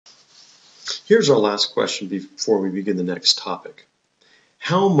Here's our last question before we begin the next topic.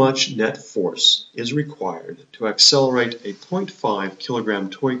 How much net force is required to accelerate a 0.5 kilogram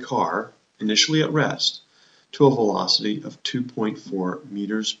toy car, initially at rest, to a velocity of 2.4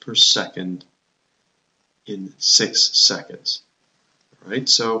 meters per second in 6 seconds? All right,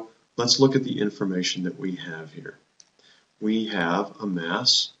 so let's look at the information that we have here. We have a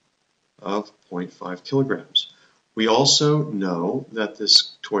mass of 0.5 kilograms. We also know that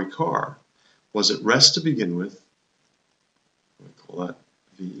this toy car was at rest to begin with. We call that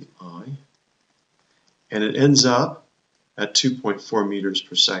VI. And it ends up at 2.4 meters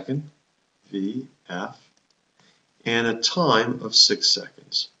per second, VF, and a time of 6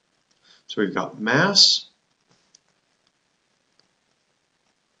 seconds. So we've got mass,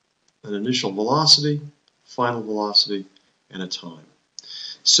 an initial velocity, final velocity, and a time.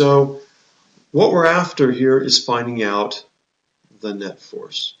 So what we're after here is finding out the net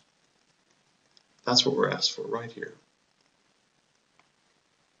force. That's what we're asked for right here.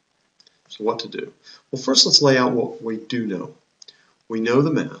 So what to do? Well, first let's lay out what we do know. We know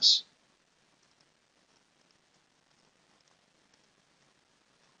the mass,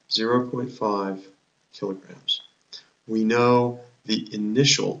 0.5 kilograms. We know the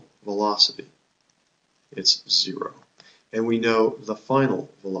initial velocity, it's 0. And we know the final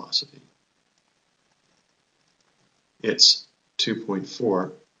velocity, it's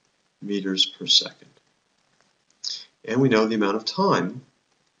 2.4 meters per second. And we know the amount of time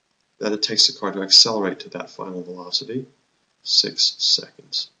that it takes the car to accelerate to that final velocity, 6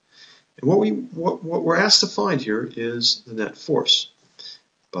 seconds. And what we're asked to find here is the net force.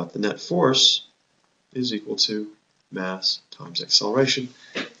 But the net force is equal to mass times acceleration.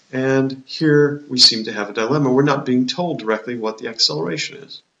 And here we seem to have a dilemma. We're not being told directly what the acceleration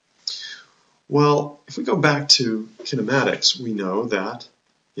is. Well, if we go back to kinematics, we know that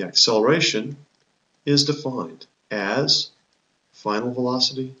the acceleration is defined as final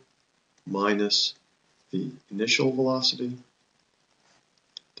velocity minus the initial velocity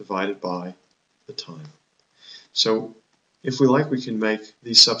divided by the time. So if we like, we can make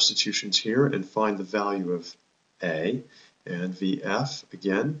these substitutions here and find the value of A, and VF,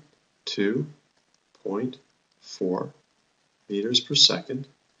 again, 2.4 meters per second.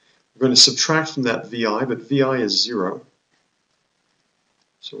 We're going to subtract from that VI, but VI is 0,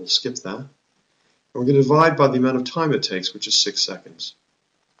 so we'll skip that. And we're going to divide by the amount of time it takes, which is 6 seconds.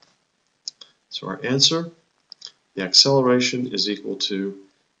 So our answer, the acceleration is equal to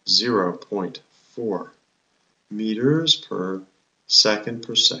 0.4 meters per second,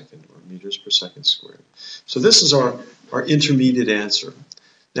 or meters per second squared. So this is our intermediate answer.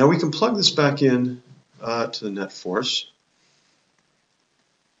 Now we can plug this back in to the net force.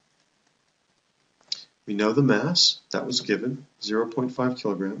 We know the mass, that was given, 0.5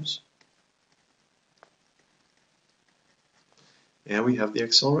 kilograms. And we have the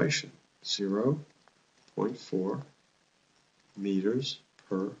acceleration, 0.4 meters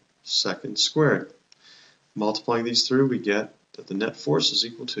per second squared. Multiplying these through, we get that the net force is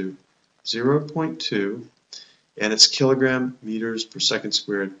equal to 0.2, and it's kilogram meters per second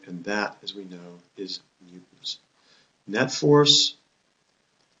squared, and that, as we know, is newtons. Net force,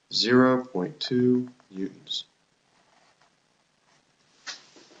 0.2 newtons.